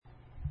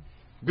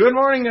Good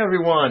morning,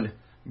 everyone.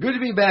 Good to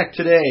be back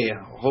today.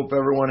 Hope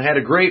everyone had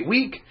a great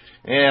week.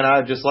 And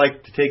I'd just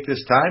like to take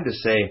this time to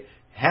say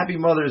Happy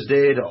Mother's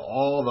Day to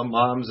all the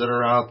moms that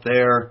are out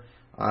there.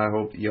 I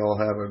hope you all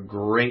have a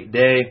great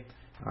day.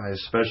 I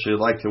especially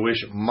like to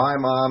wish my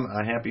mom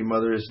a happy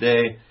Mother's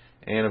Day.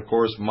 And, of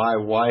course, my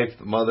wife,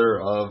 the mother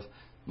of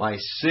my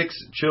 6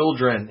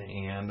 children.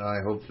 And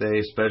I hope they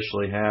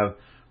especially have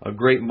a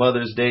great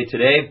Mother's Day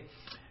today.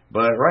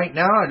 But right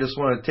now, I just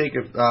want to take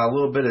a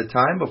little bit of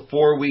time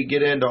before we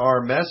get into our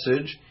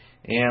message.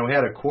 And we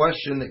had a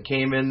question that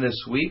came in this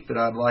week that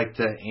I'd like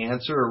to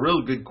answer. A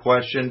real good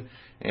question.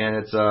 And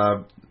it's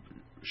a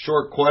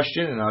short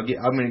question, and I'm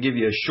going to give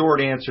you a short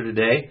answer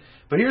today.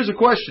 But here's a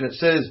question. It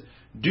says,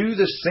 do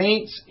the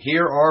saints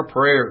hear our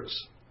prayers?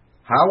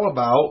 How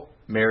about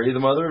Mary,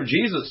 the mother of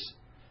Jesus?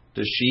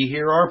 Does she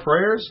hear our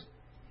prayers?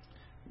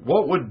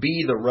 What would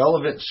be the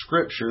relevant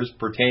scriptures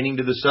pertaining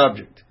to the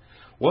subject?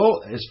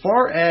 Well, as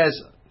far as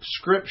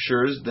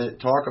scriptures that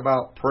talk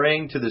about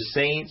praying to the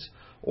saints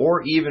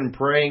or even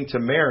praying to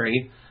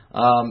Mary,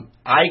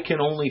 I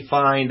can only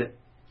find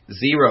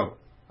 0.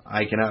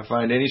 I cannot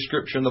find any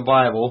scripture in the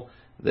Bible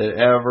that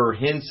ever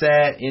hints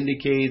at,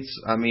 indicates,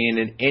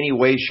 in any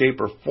way,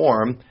 shape, or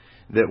form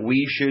that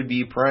we should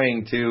be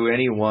praying to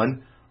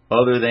anyone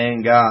other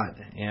than God.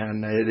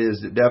 And it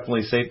is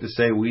definitely safe to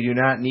say we do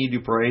not need to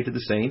pray to the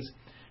saints,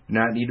 do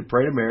not need to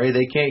pray to Mary.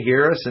 They can't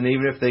hear us, and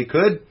even if they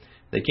could,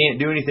 they can't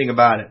do anything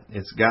about it.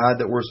 It's God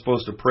that we're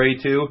supposed to pray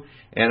to.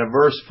 And a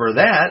verse for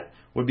that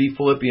would be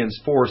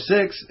Philippians 4:6.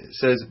 It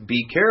says,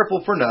 be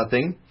careful for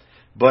nothing,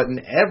 but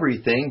in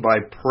everything by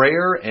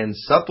prayer and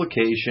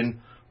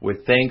supplication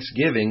with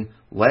thanksgiving,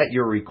 let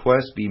your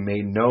requests be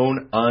made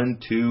known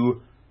unto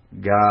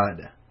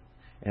God.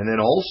 And then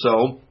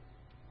also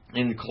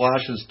in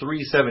Colossians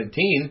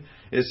 3:17,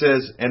 it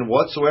says, and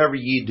whatsoever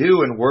ye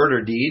do in word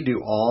or deed,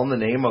 do all in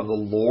the name of the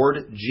Lord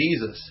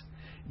Jesus,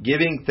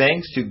 giving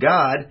thanks to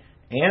God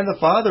and the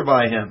Father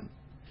by Him.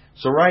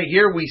 So right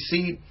here we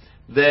see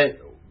that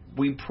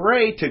we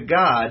pray to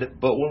God,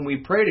 but when we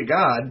pray to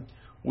God,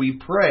 we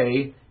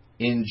pray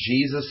in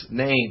Jesus'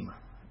 name.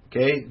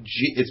 Okay?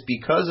 It's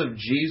because of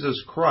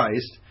Jesus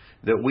Christ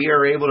that we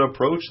are able to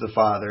approach the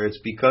Father.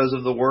 It's because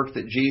of the work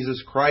that Jesus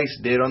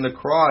Christ did on the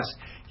cross.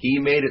 He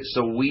made it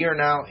so we are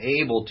now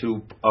able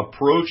to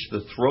approach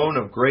the throne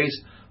of grace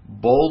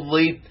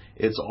boldly.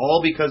 It's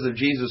all because of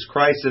Jesus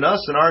Christ. And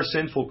us in our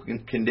sinful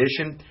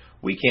condition,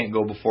 we can't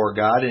go before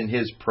God in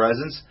His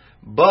presence.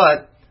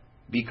 But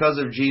because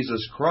of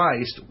Jesus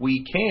Christ,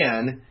 we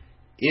can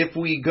if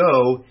we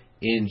go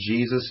in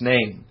Jesus'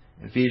 name.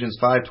 Ephesians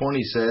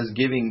 5:20 says,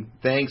 giving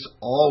thanks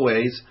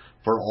always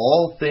for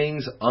all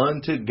things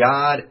unto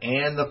God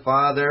and the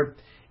Father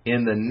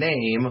in the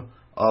name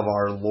of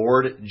our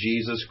Lord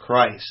Jesus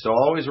Christ. So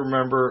always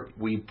remember,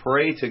 we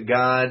pray to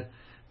God,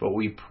 but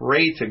we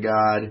pray to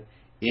God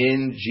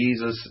in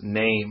Jesus'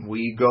 name.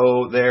 We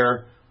go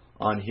there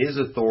on His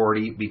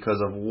authority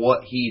because of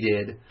what He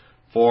did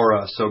for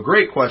us. So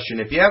great question.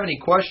 If you have any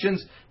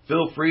questions,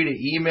 feel free to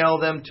email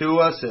them to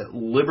us at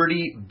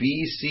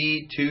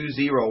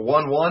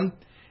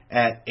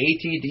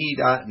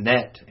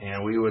libertybc2011@att.net.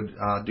 And we would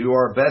do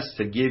our best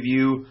to give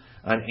you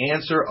an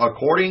answer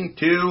according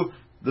to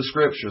the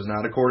Scriptures,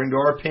 not according to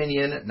our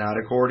opinion, not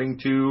according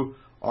to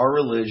our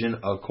religion,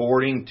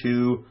 according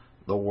to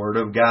the Word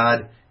of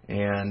God.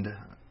 And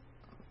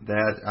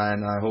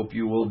I hope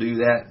you will do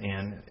that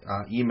and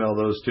email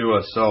those to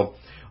us. So,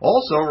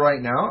 also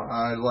right now,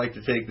 I'd like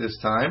to take this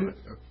time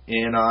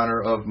in honor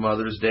of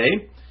Mother's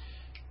Day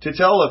to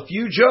tell a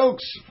few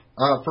jokes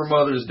for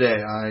Mother's Day.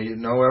 I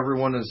know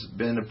everyone has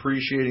been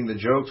appreciating the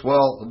jokes.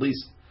 Well, at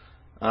least,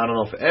 I don't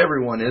know if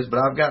everyone is, but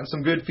I've gotten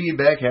some good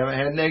feedback. Haven't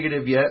had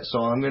negative yet,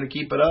 so I'm going to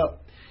keep it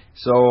up.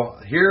 So,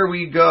 here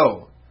we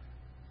go.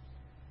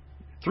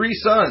 3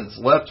 sons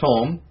left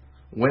home,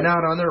 went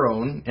out on their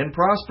own, and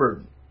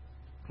prospered.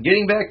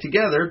 Getting back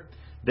together,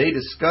 they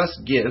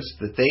discussed gifts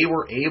that they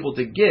were able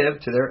to give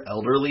to their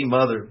elderly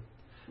mother.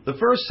 The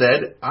first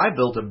said, I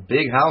built a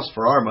big house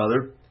for our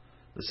mother.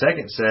 The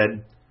second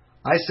said,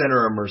 I sent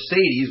her a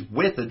Mercedes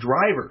with a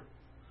driver.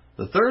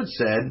 The third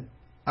said,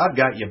 I've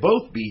got you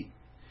both beat.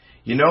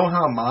 You know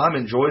how Mom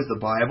enjoys the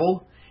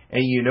Bible,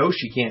 and you know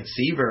she can't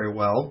see very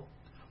well?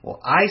 Well,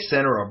 I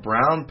sent her a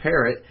brown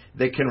parrot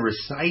that can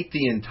recite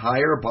the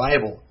entire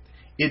Bible.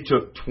 It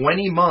took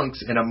 20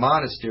 monks in a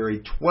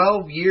monastery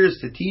 12 years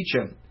to teach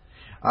him.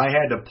 I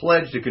had to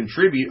pledge to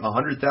contribute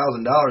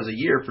 $100,000 a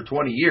year for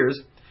 20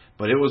 years,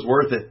 but it was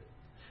worth it.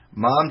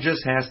 Mom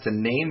just has to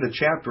name the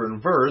chapter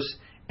and verse,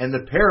 and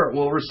the parrot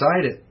will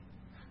recite it.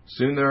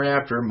 Soon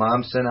thereafter,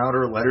 Mom sent out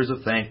her letters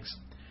of thanks.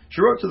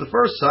 She wrote to the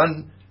first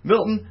son,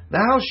 Milton,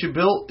 the house you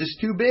built is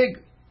too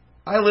big.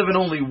 I live in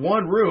only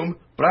one room,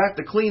 but I have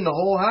to clean the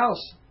whole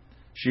house.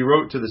 She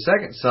wrote to the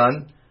second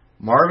son,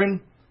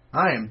 Marvin,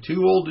 I am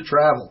too old to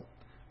travel.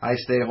 I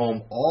stay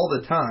home all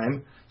the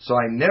time, so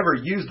I never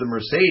use the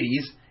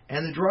Mercedes,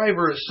 and the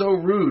driver is so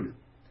rude.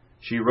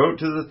 She wrote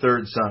to the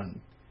third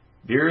son,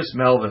 Dearest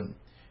Melvin,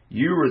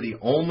 you were the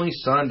only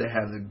son to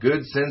have the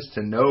good sense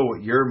to know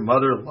what your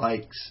mother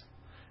likes.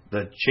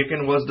 The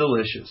chicken was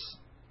delicious.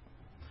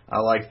 I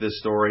like this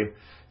story. It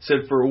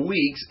said for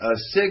weeks,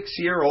 a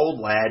 6-year-old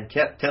lad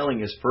kept telling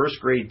his first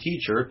grade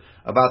teacher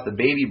about the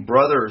baby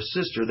brother or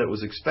sister that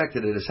was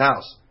expected at his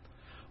house.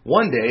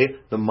 One day,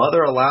 the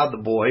mother allowed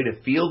the boy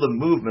to feel the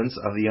movements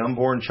of the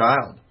unborn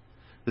child.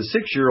 The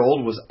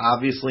 6-year-old was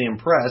obviously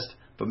impressed,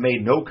 but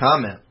made no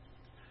comment.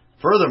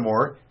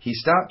 Furthermore, he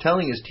stopped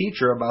telling his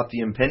teacher about the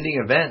impending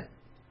event.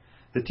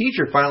 The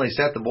teacher finally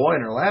sat the boy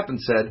in her lap and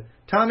said,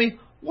 "Tommy,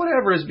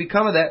 whatever has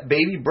become of that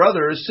baby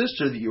brother or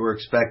sister that you were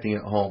expecting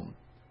at home?"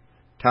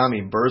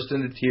 Tommy burst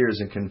into tears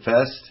and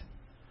confessed,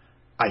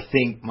 "I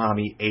think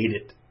Mommy ate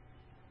it."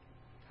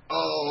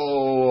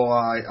 Oh,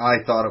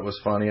 I thought it was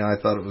funny. I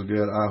thought it was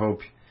good. I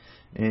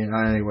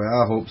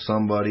hope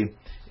somebody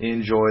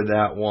enjoyed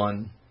that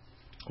one.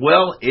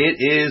 Well, it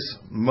is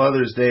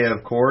Mother's Day,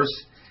 of course,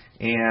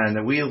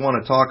 and we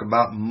want to talk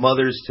about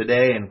mothers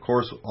today. And, of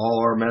course,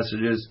 all our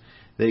messages,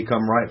 they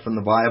come right from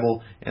the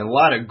Bible. And a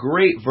lot of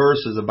great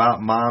verses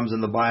about moms in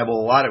the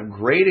Bible, a lot of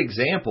great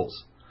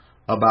examples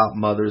about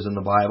mothers in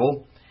the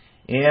Bible.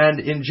 And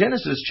in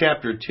Genesis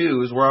chapter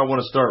 2 is where I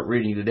want to start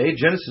reading today.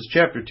 Genesis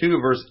chapter 2,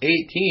 verse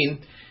 18,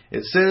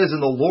 it says,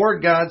 "And the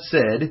Lord God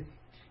said,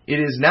 It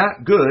is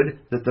not good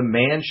that the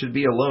man should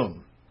be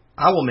alone.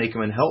 I will make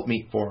him an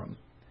helpmeet for him.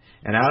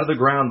 And out of the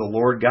ground the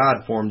Lord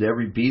God formed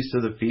every beast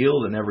of the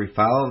field and every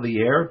fowl of the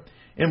air,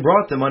 and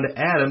brought them unto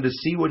Adam to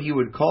see what he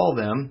would call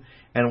them.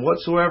 And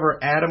whatsoever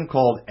Adam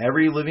called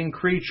every living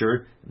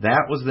creature,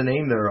 that was the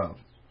name thereof.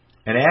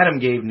 And Adam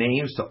gave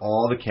names to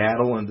all the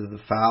cattle and to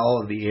the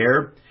fowl of the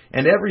air,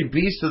 and every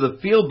beast of the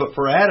field, but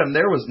for Adam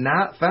there was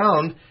not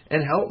found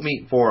an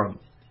helpmeet for him.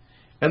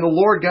 And the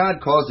Lord God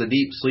caused a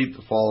deep sleep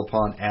to fall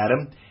upon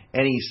Adam,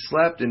 and he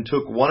slept and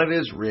took one of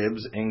his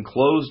ribs and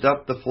closed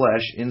up the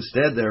flesh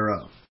instead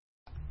thereof.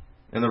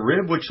 And the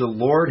rib which the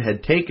Lord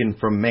had taken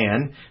from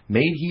man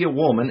made he a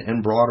woman,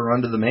 and brought her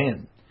unto the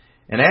man.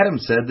 And Adam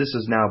said, This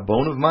is now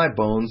bone of my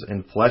bones,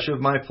 and flesh of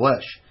my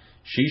flesh.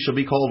 She shall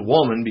be called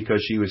woman,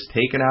 because she was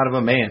taken out of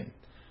a man.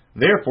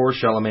 Therefore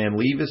shall a man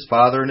leave his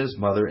father and his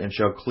mother, and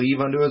shall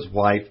cleave unto his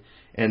wife,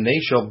 and they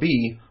shall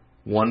be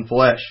one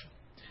flesh."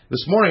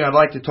 This morning I'd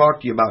like to talk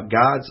to you about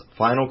God's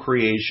final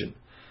creation,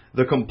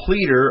 the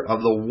completer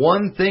of the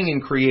one thing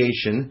in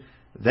creation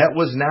that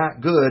was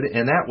not good,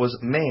 and that was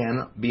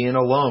man being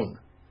alone.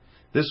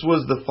 This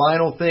was the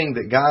final thing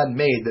that God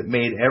made that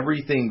made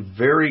everything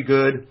very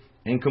good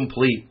and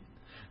complete.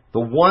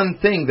 The one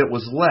thing that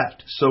was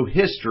left so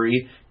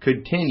history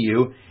could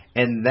continue,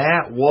 and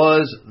that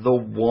was the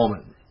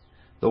woman.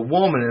 The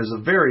woman is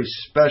a very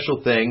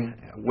special thing.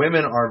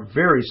 Women are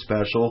very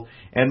special,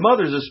 and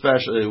mothers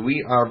especially.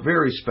 We are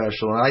very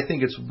special, and I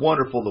think it's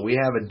wonderful that we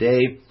have a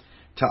day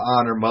to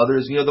honor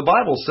mothers. You know, the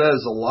Bible says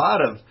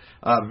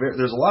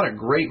there's a lot of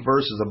great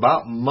verses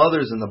about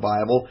mothers in the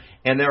Bible,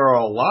 and there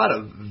are a lot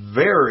of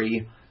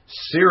very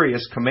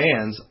serious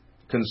commands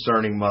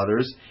concerning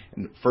mothers.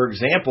 For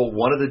example,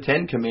 one of the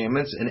 10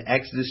 commandments in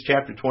Exodus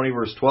chapter 20,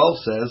 verse 12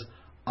 says,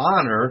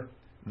 "Honor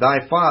thy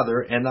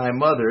father and thy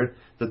mother,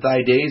 that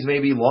thy days may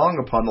be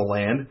long upon the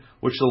land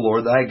which the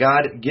Lord thy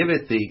God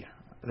giveth thee."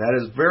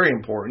 That is very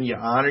important. You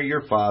honor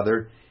your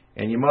father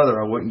and your mother.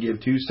 I wouldn't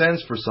give 2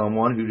 cents for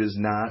someone who does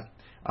not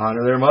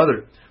honor their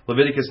mother.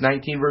 Leviticus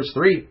 19, verse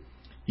 3,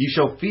 "Ye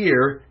shall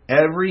fear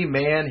every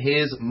man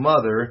his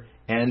mother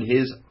and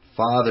his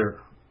father."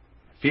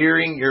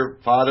 Fearing your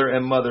father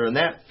and mother. And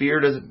that fear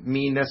doesn't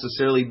mean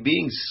necessarily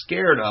being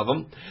scared of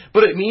them,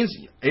 but it means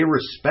a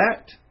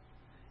respect.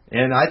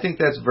 And I think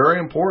that's very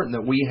important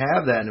that we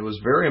have that, and it was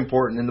very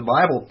important in the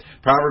Bible.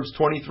 Proverbs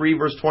 23,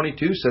 verse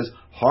 22 says,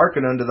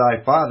 "Hearken unto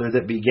thy father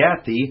that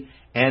begat thee,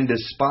 and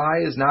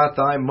despise not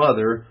thy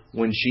mother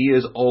when she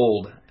is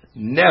old."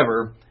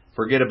 Never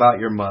forget about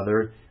your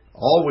mother.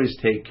 Always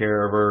take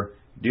care of her.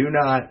 Do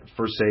not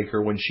forsake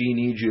her when she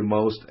needs you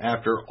most.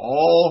 After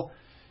all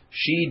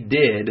she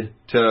did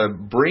to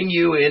bring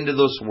you into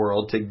this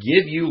world, to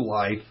give you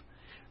life,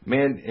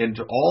 man, and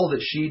to all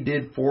that she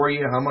did for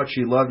you, how much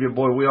she loved you,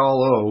 boy, we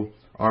all owe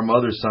our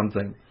mothers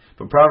something.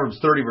 But Proverbs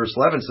 30, verse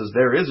 11 says,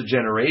 "There is a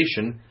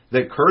generation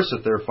that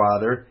curseth their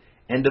father,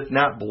 and doth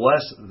not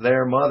bless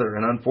their mother."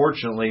 And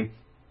unfortunately,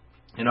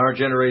 in our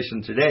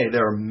generation today,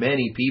 there are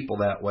many people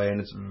that way,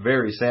 and it's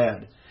very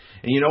sad.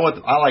 And you know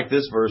what? I like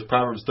this verse,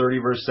 Proverbs 30,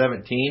 verse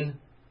 17.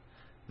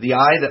 "The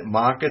eye that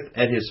mocketh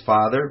at his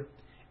father,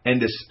 and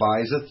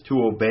despiseth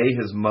to obey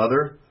his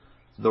mother,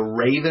 the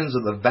ravens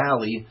of the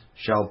valley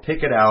shall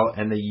pick it out,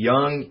 and the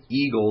young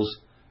eagles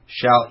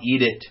shall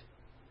eat it."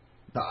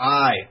 The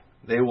eye,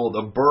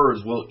 the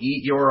birds will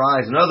eat your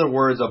eyes. In other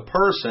words, a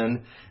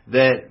person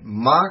that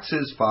mocks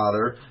his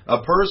father,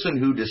 a person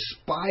who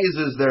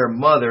despises their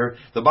mother,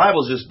 the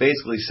Bible's just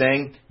basically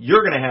saying,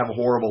 you're going to have a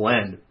horrible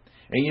end.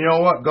 And you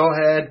know what? Go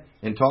ahead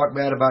and talk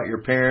bad about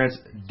your parents,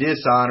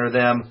 dishonor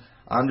them.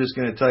 I'm just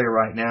going to tell you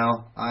right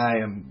now, I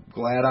am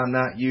glad I'm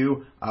not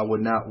you. I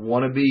would not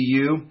want to be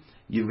you.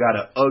 You've got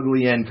an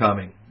ugly end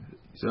coming.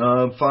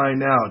 So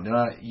find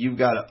out. You've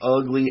got an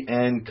ugly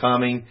end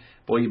coming.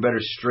 Boy, you better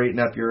straighten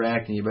up your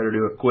act, and you better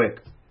do it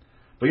quick.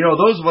 But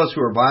those of us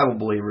who are Bible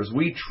believers,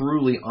 we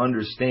truly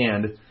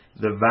understand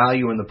the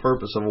value and the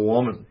purpose of a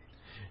woman.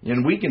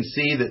 And we can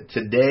see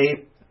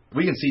today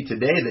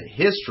that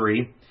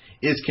history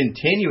is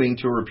continuing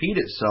to repeat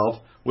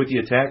itself with the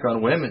attack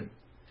on women.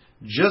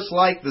 Just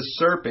like the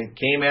serpent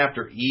came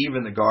after Eve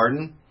in the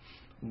garden,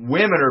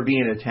 women are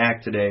being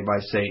attacked today by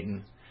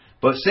Satan.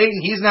 But Satan,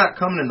 he's not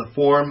coming in the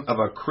form of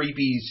a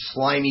creepy,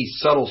 slimy,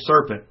 subtle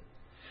serpent.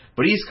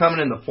 But he's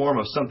coming in the form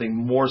of something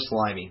more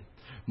slimy,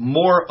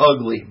 more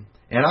ugly,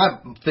 and I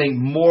think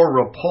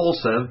more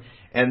repulsive,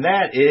 and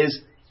that is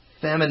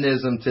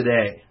feminism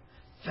today.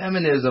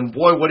 Feminism,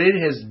 boy, what it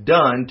has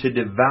done to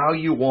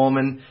devalue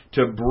woman,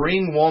 to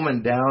bring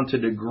woman down, to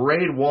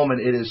degrade woman,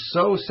 it is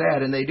so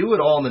sad. And they do it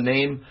all in the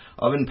name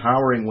of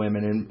empowering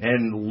women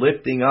and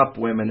lifting up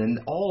women.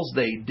 And all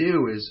they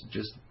do is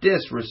just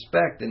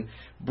disrespect and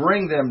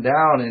bring them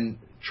down and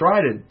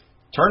try to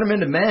turn them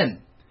into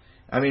men.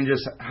 I mean,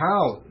 just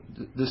how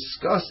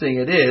disgusting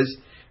it is.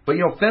 But,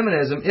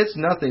 feminism, it's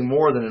nothing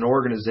more than an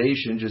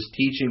organization just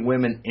teaching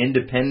women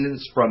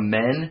independence from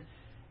men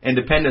and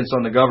dependence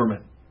on the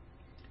government.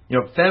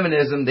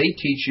 Feminism, they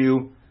teach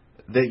you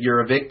that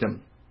you're a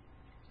victim.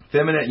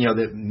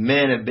 That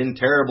men have been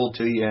terrible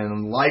to you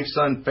and life's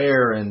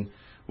unfair and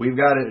we've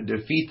got to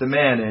defeat the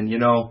men and,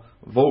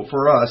 vote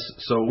for us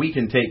so we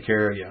can take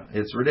care of you.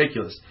 It's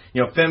ridiculous.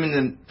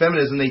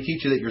 Feminism, they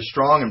teach you that you're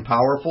strong and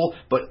powerful,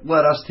 but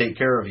let us take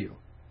care of you.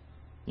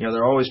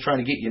 They're always trying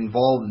to get you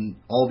involved in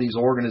all these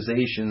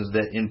organizations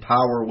that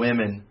empower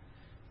women,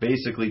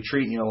 basically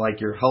treating you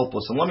like you're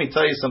helpless. And let me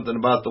tell you something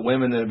about the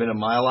women that have been in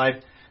my life.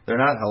 They're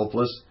not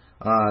helpless.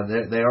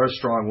 They are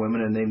strong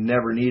women, and they've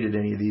never needed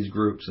any of these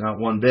groups, not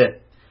one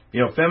bit.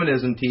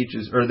 Feminism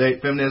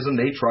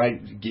they try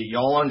to get you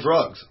all on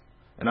drugs.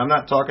 And I'm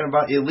not talking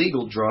about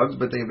illegal drugs,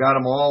 but they've got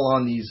them all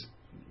on these,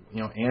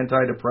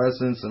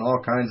 antidepressants and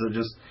all kinds of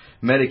just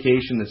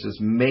medication that's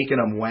just making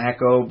them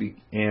wacko.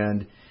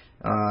 And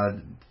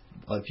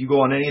if you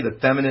go on any of the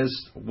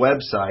feminist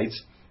websites,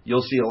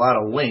 you'll see a lot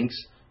of links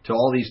to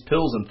all these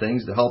pills and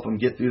things to help them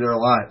get through their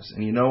lives.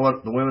 And you know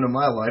what? The women in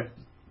my life,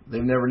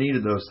 they've never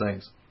needed those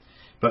things.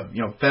 But,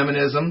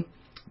 feminism,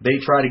 they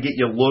try to get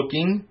you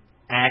looking,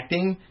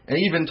 acting, and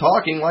even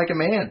talking like a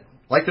man.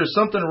 Like there's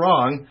something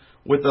wrong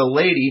with a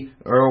lady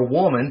or a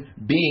woman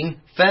being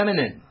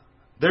feminine.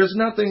 There's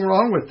nothing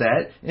wrong with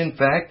that. In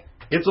fact,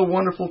 it's a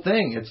wonderful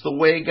thing. It's the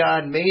way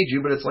God made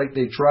you, but it's like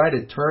they try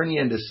to turn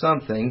you into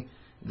something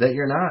that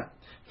you're not.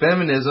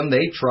 Feminism,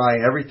 they try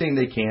everything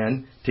they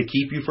can to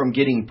keep you from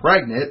getting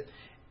pregnant,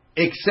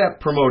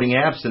 except promoting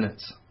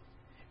abstinence.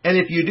 And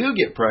if you do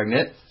get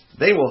pregnant,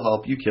 they will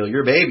help you kill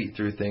your baby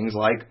through things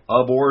like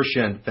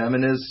abortion.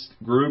 Feminist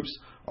groups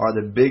are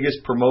the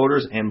biggest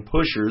promoters and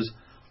pushers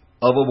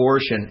of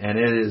abortion, and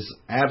it is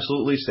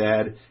absolutely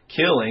sad,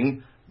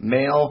 killing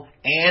male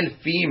and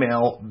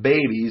female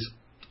babies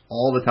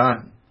all the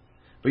time.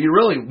 But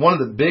one of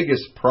the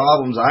biggest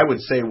problems, I would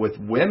say, with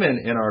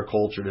women in our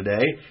culture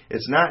today,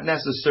 it's not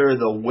necessarily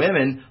the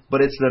women,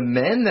 but it's the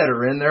men that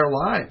are in their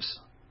lives.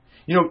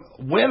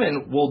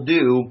 Women will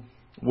do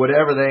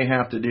whatever they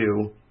have to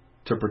do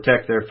to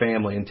protect their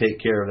family and take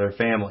care of their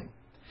family.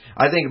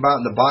 I think about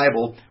in the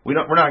Bible, we're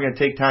not going to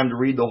take time to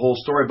read the whole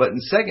story, but in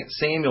 2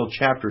 Samuel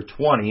chapter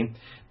 20,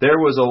 there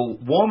was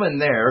a woman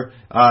there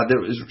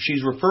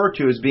she's referred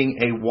to as being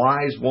a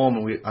wise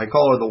woman. I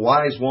call her the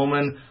wise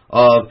woman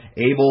of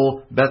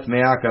Abel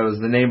Beth-maachah is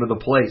the name of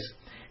the place.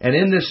 And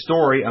in this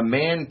story, a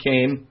man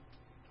came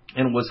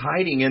and was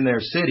hiding in their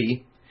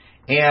city,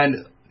 and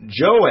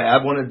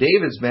Joab, one of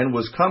David's men,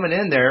 was coming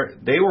in there.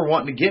 They were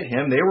wanting to get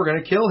him. They were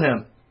going to kill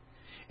him.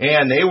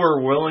 And they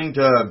were willing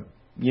to,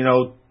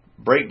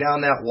 break down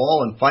that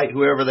wall and fight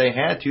whoever they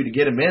had to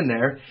get him in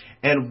there.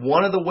 And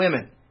one of the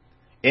women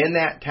in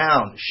that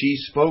town, she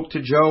spoke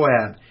to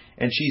Joab.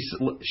 And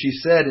she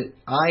said,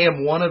 I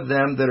am one of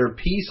them that are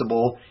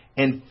peaceable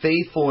and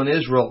faithful in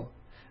Israel.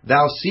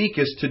 Thou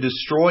seekest to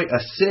destroy a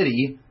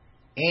city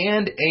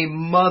and a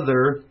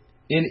mother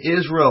in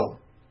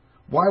Israel.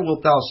 Why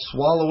wilt thou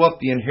swallow up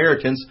the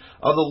inheritance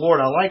of the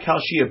Lord? I like how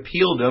she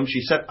appealed to him.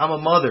 She said, I'm a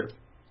mother.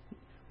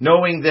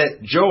 Knowing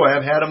that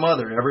Joab had a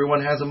mother.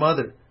 Everyone has a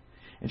mother.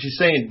 And she's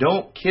saying,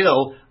 don't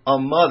kill a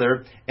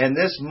mother. And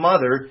this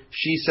mother,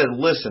 she said,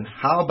 listen,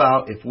 how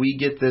about if we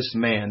get this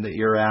man that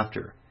you're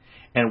after,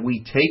 and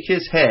we take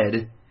his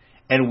head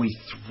and we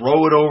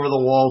throw it over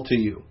the wall to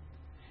you?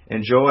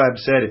 And Joab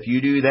said, if you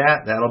do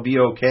that, that'll be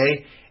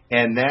okay.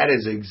 And that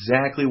is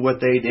exactly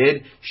what they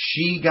did.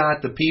 She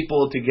got the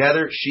people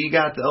together. She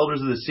got the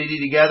elders of the city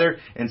together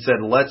and said,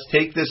 let's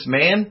take this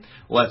man,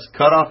 let's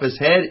cut off his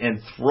head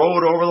and throw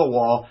it over the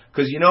wall.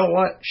 Because you know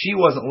what? She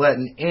wasn't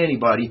letting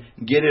anybody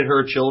get at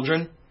her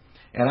children.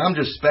 And I'm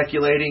just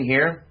speculating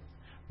here.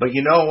 But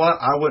you know what?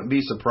 I wouldn't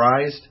be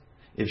surprised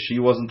if she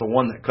wasn't the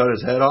one that cut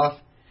his head off.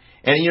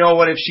 And you know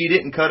what? If she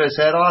didn't cut his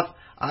head off,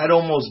 I'd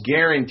almost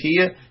guarantee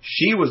you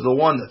she was the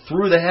one that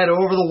threw the head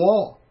over the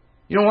wall.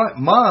 You know what?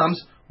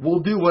 Moms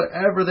will do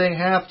whatever they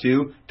have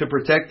to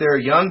protect their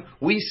young.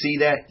 We see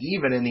that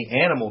even in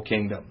the animal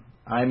kingdom.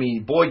 I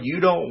mean, boy,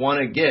 you don't want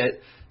to get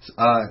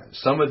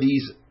some of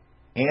these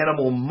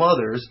animal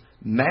mothers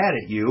mad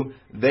at you,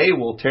 they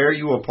will tear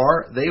you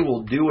apart. They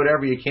will do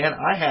whatever you can.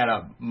 I had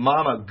a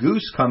mama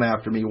goose come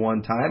after me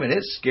one time, and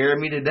it scared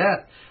me to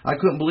death. I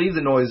couldn't believe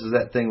the noises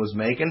that thing was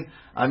making.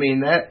 I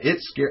mean, it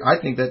scared.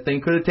 I think that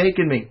thing could have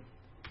taken me.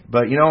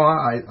 But,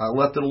 I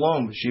left it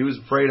alone. She was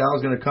afraid I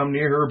was going to come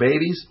near her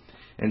babies,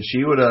 and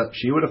she would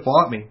have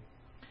fought me.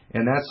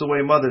 And that's the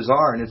way mothers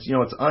are. And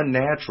it's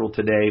unnatural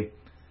today.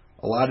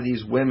 A lot of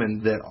these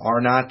women that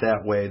are not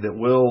that way, that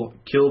will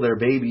kill their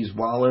babies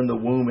while in the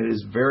womb, it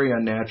is very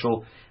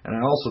unnatural. And I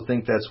also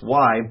think that's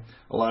why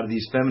a lot of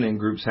these feminine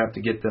groups have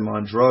to get them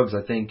on drugs.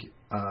 I think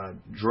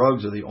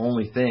drugs are the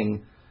only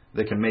thing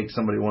that can make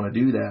somebody want to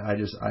do that.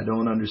 I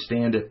don't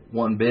understand it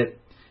one bit.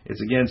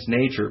 It's against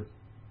nature.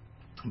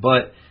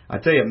 But I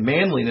tell you,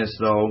 manliness,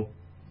 though,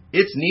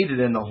 it's needed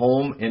in the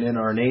home and in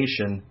our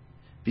nation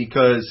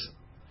because,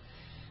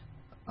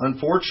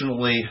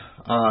 unfortunately,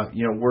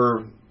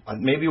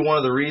 maybe one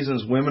of the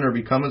reasons women are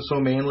becoming so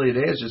manly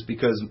today is just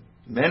because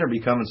men are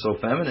becoming so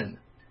feminine.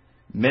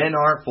 Men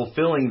aren't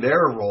fulfilling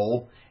their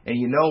role, and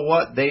you know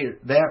what?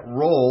 That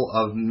role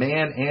of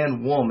man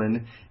and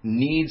woman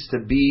needs to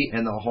be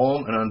in the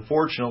home, and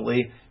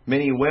unfortunately,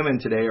 many women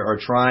today are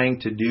trying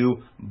to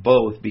do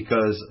both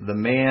because the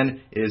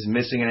man is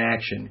missing in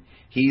action.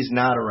 He's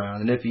not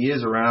around, and if he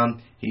is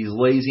around, he's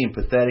lazy and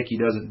pathetic. He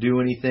doesn't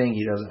do anything.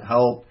 He doesn't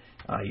help.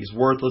 He's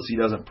worthless. He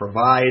doesn't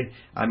provide.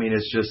 I mean,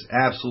 it's just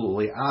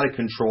absolutely out of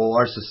control.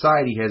 Our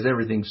society has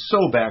everything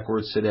so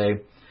backwards today.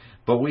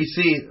 But we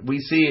see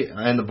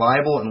in the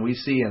Bible and we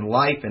see in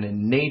life and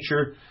in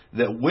nature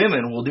that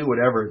women will do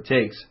whatever it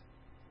takes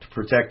to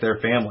protect their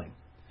family.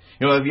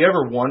 Have you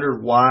ever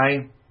wondered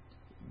why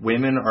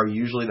women are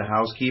usually the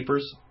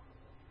housekeepers?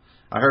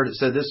 I heard it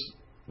said this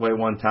way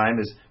one time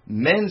is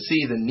men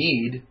see the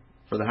need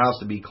for the house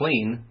to be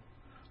clean,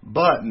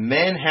 but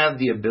men have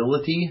the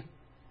ability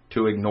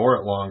to ignore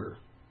it longer.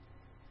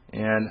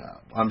 And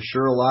I'm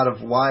sure a lot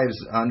of wives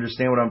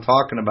understand what I'm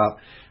talking about.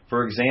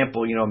 For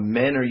example,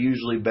 men are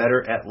usually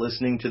better at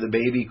listening to the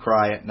baby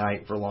cry at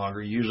night for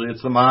longer. Usually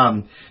it's the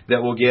mom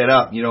that will get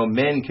up.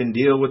 Men can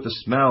deal with the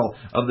smell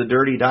of the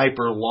dirty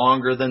diaper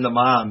longer than the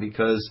mom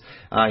because,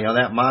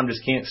 that mom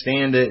just can't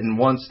stand it and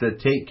wants to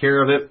take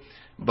care of it.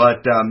 But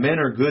men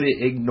are good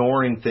at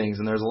ignoring things,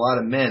 and there's a lot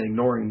of men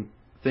ignoring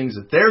things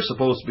that they're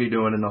supposed to be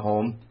doing in the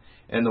home,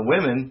 and the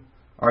women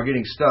are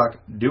getting stuck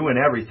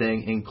doing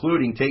everything,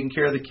 including taking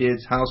care of the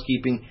kids,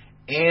 housekeeping,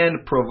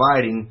 and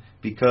providing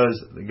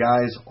because the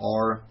guys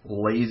are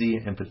lazy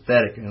and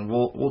pathetic. And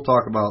we'll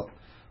talk about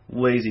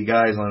lazy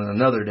guys on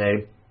another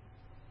day.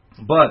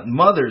 But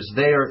mothers,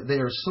 they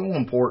are so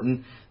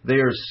important. They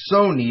are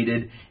so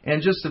needed.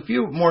 And just a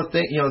few more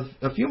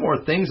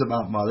things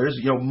about mothers.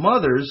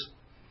 Mothers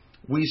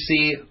we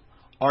see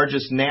are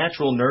just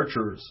natural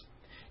nurturers.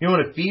 In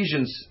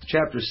Ephesians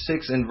chapter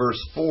 6 and verse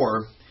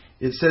 4,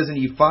 it says, "And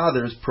ye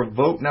fathers,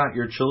 provoke not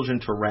your children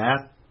to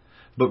wrath,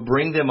 but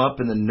bring them up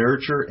in the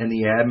nurture and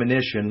the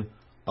admonition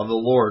of the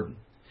Lord."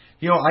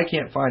 I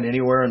can't find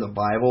anywhere in the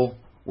Bible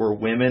where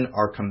women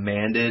are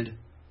commanded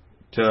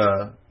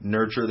to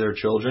nurture their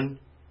children.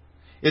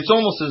 It's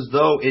almost as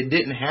though it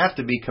didn't have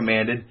to be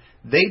commanded.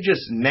 They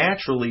just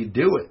naturally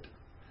do it.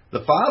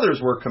 The fathers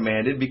were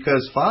commanded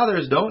because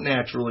fathers don't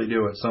naturally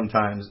do it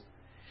sometimes.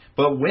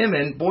 But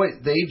women, boy,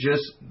 they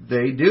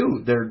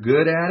do. They're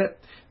good at it.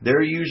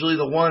 They're usually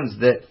the ones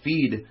that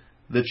feed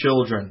the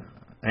children.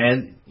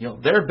 And,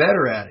 they're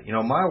better at it.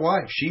 My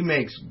wife, she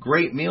makes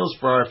great meals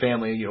for our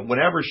family.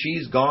 Whenever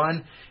she's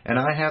gone and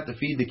I have to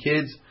feed the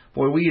kids,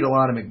 boy, we eat a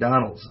lot of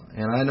McDonald's.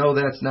 And I know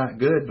that's not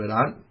good, but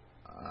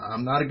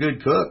I'm not a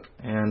good cook.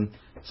 And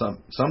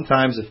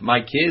sometimes if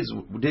my kids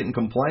didn't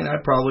complain,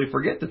 I'd probably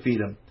forget to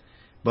feed them.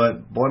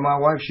 But, boy, my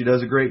wife, she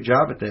does a great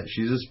job at that.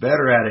 She's just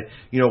better at it.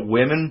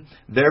 Women,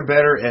 they're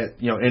better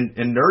at,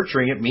 in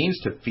nurturing, it means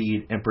to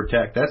feed and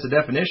protect. That's a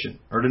definition.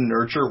 Or to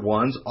nurture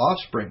one's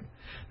offspring.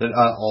 That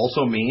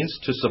also means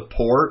to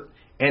support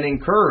and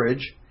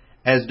encourage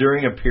as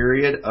during a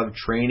period of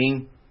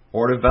training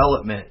or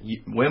development.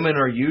 Women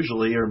are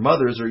usually, or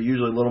mothers are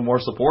usually a little more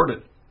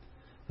supported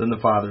than the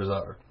fathers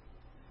are.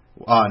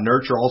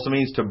 Nurture also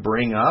means to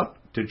bring up,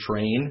 to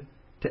train,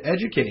 to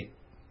educate.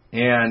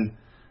 And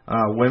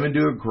women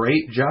do a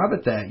great job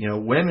at that.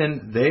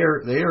 Women, they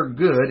are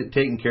good at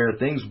taking care of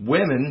things.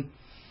 Women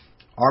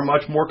are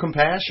much more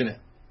compassionate.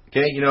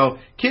 Okay,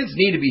 kids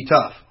need to be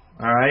tough.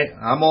 All right,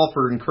 I'm all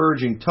for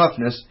encouraging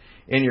toughness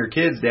in your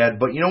kids, Dad.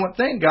 But you know what?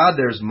 Thank God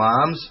there's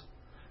moms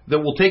that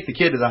will take the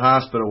kid to the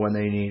hospital when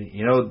they need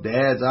it.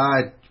 Dads,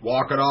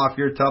 walk it off,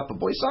 you're tough. But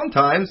boy,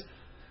 sometimes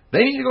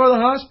they need to go to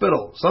the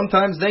hospital.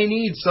 Sometimes they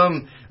need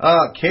some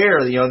care.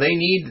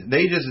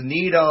 They just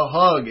need a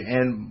hug.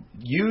 And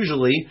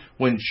usually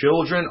when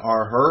children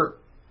are hurt,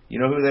 you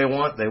know who they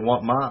want? They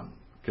want mom,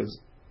 because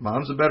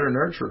mom's a better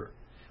nurturer.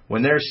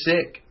 When they're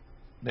sick,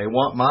 they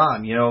want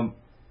mom.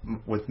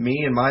 With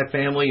me and my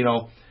family,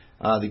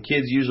 the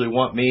kids usually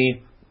want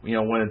me,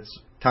 when it's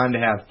time to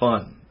have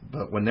fun.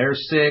 But when they're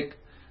sick,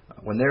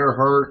 when they're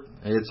hurt,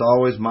 it's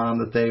always mom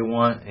that they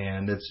want.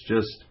 And it's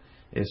just,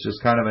 It's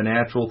just kind of a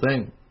natural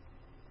thing.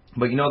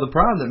 But the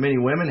problem that many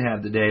women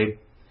have today,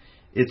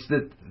 it's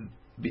that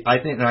I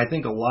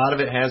think a lot of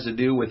it has to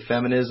do with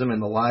feminism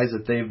and the lies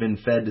that they've been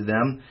fed to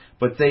them.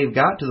 But they've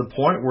got to the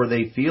point where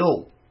they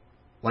feel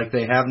like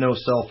they have no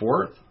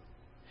self-worth.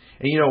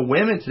 And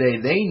women today,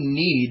 they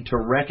need to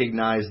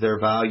recognize their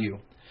value.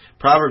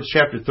 Proverbs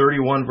chapter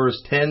 31 verse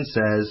 10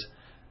 says,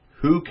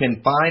 "Who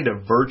can find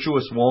a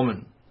virtuous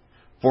woman?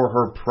 For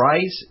her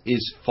price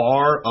is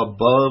far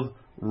above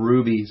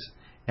rubies."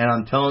 And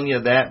I'm telling you,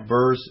 that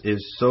verse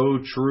is so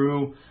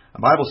true. The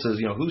Bible says,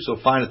 "Whoso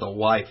findeth a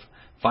wife,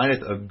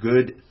 findeth a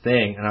good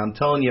thing." And I'm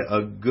telling you,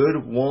 a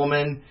good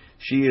woman,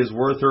 she is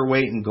worth her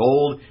weight in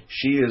gold.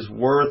 She is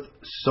worth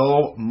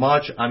so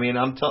much. I mean,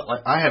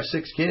 I have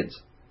 6 kids.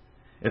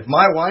 If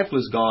my wife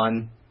was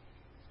gone,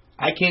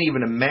 I can't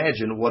even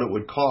imagine what it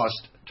would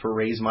cost to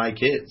raise my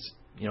kids.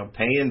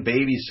 Paying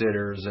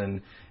babysitters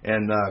and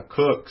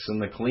cooks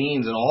and the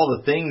cleans and all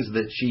the things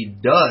that she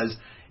does.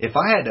 If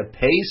I had to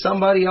pay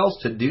somebody else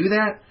to do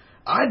that,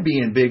 I'd be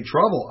in big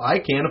trouble. I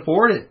can't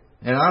afford it.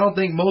 And I don't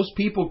think most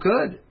people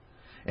could.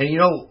 And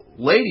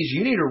ladies,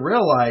 you need to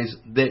realize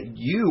that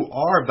you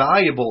are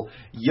valuable.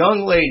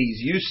 Young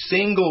ladies, you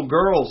single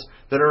girls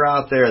that are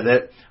out there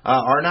that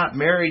are not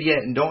married yet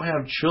and don't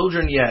have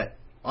children yet,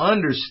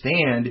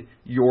 understand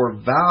your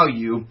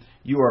value.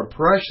 You are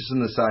precious in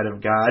the sight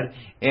of God,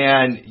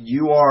 and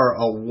you are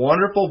a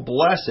wonderful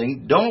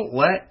blessing. Don't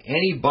let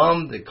any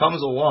bum that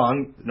comes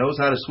along, knows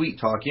how to sweet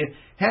talk you,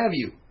 have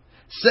you.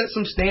 Set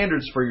some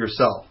standards for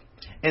yourself,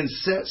 and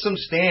set some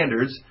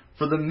standards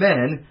for the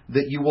men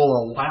that you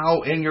will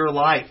allow in your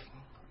life.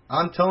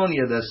 I'm telling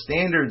you, the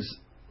standards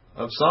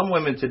of some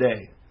women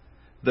today,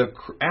 the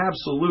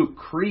absolute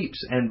creeps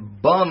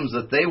and bums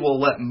that they will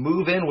let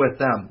move in with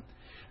them.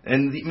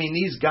 And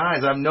these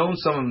guys, I've known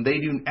some of them, they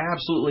do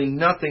absolutely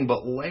nothing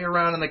but lay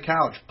around on the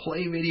couch,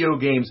 play video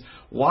games,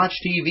 watch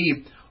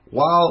TV,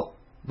 while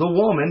the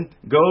woman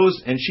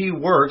goes and she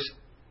works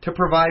to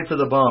provide for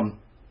the bum.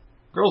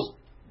 Girls,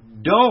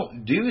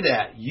 don't do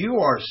that. You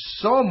are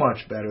so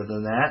much better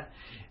than that.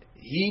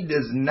 He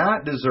does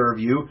not deserve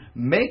you.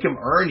 Make him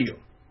earn you.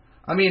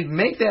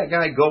 Make that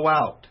guy go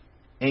out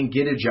and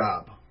get a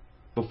job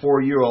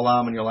before you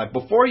allow him in your life.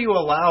 Before you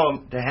allow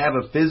him to have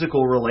a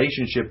physical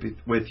relationship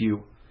with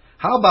you.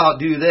 How about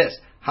do this?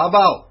 How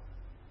about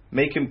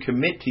make him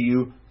commit to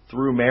you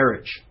through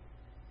marriage?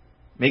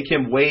 Make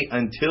him wait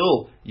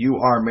until you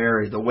are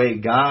married, the way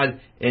God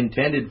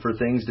intended for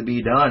things to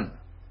be done.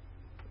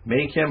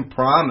 Make him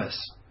promise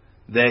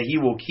that he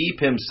will keep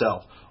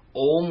himself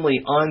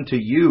only unto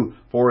you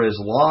for as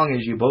long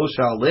as you both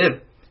shall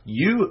live.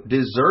 You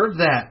deserve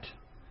that,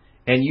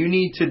 and you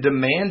need to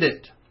demand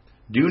it.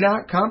 Do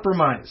not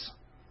compromise.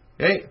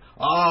 Okay?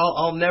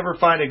 I'll never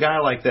find a guy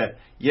like that.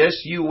 Yes,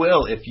 you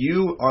will. If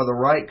you are the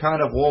right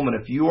kind of woman,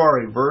 if you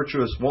are a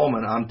virtuous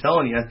woman, I'm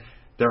telling you,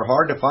 they're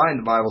hard to find,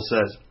 the Bible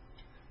says.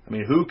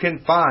 Who can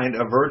find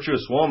a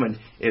virtuous woman?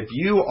 If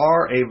you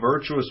are a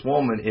virtuous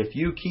woman, if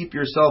you keep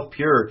yourself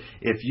pure,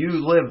 if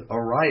you live a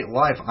right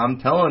life, I'm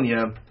telling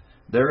you,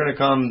 they're going to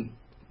come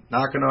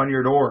knocking on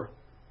your door.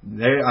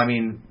 There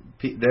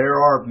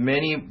are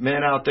many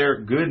men out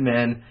there, good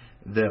men,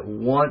 that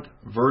want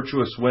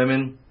virtuous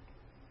women,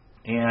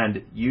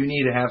 and you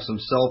need to have some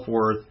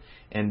self-worth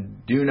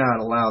and do not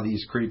allow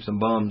these creeps and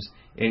bums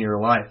in your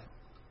life.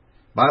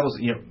 Bible's,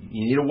 you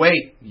need to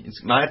wait. You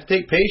might have to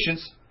take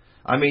patience.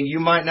 You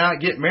might not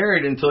get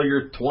married until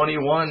you're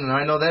 21, and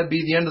I know that'd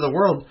be the end of the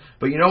world.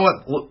 But you know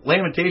what?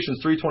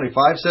 Lamentations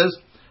 3:25 says,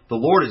 "The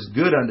Lord is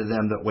good unto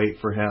them that wait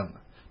for Him.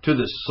 To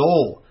the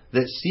soul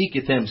that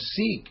seeketh Him,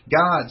 seek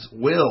God's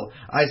will."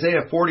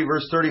 Isaiah 40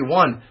 verse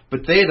 31,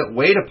 "But they that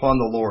wait upon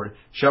the Lord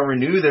shall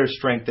renew their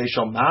strength. They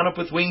shall mount up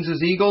with wings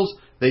as eagles.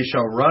 They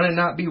shall run and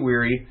not be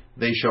weary.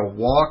 They shall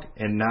walk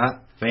and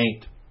not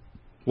faint."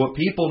 What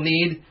people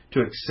need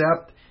to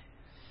accept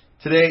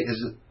today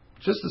is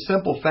just a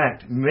simple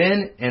fact.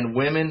 Men and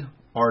women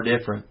are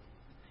different.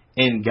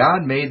 And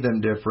God made them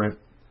different.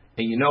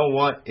 And you know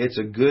what? It's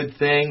a good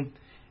thing.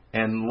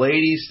 And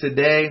ladies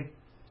today,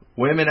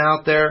 women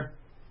out there,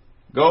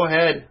 go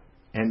ahead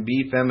and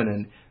be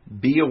feminine.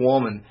 Be a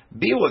woman.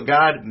 Be what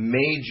God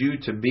made you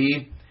to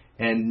be,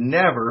 and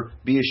never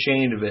be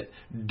ashamed of it.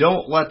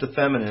 Don't let the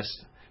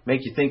feminists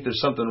make you think there's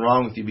something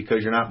wrong with you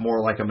because you're not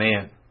more like a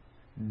man.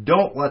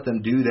 Don't let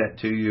them do that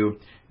to you.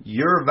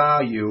 Your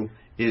value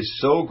is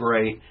so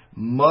great.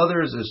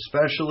 Mothers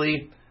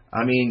especially,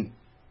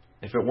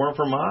 if it weren't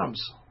for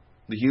moms,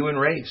 the human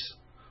race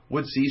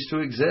would cease to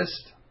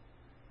exist.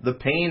 The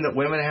pain that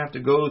women have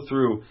to go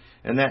through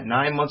and that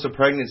 9 months of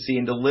pregnancy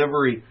and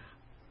delivery,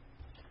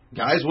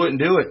 guys wouldn't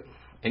do it.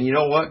 And you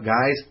know what?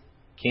 Guys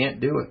can't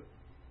do it.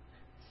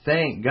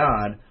 Thank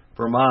God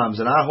for moms.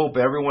 And I hope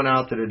everyone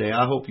out there today,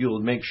 I hope you'll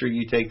make sure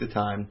you take the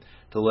time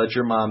to let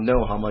your mom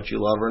know how much you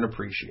love her and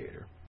appreciate her.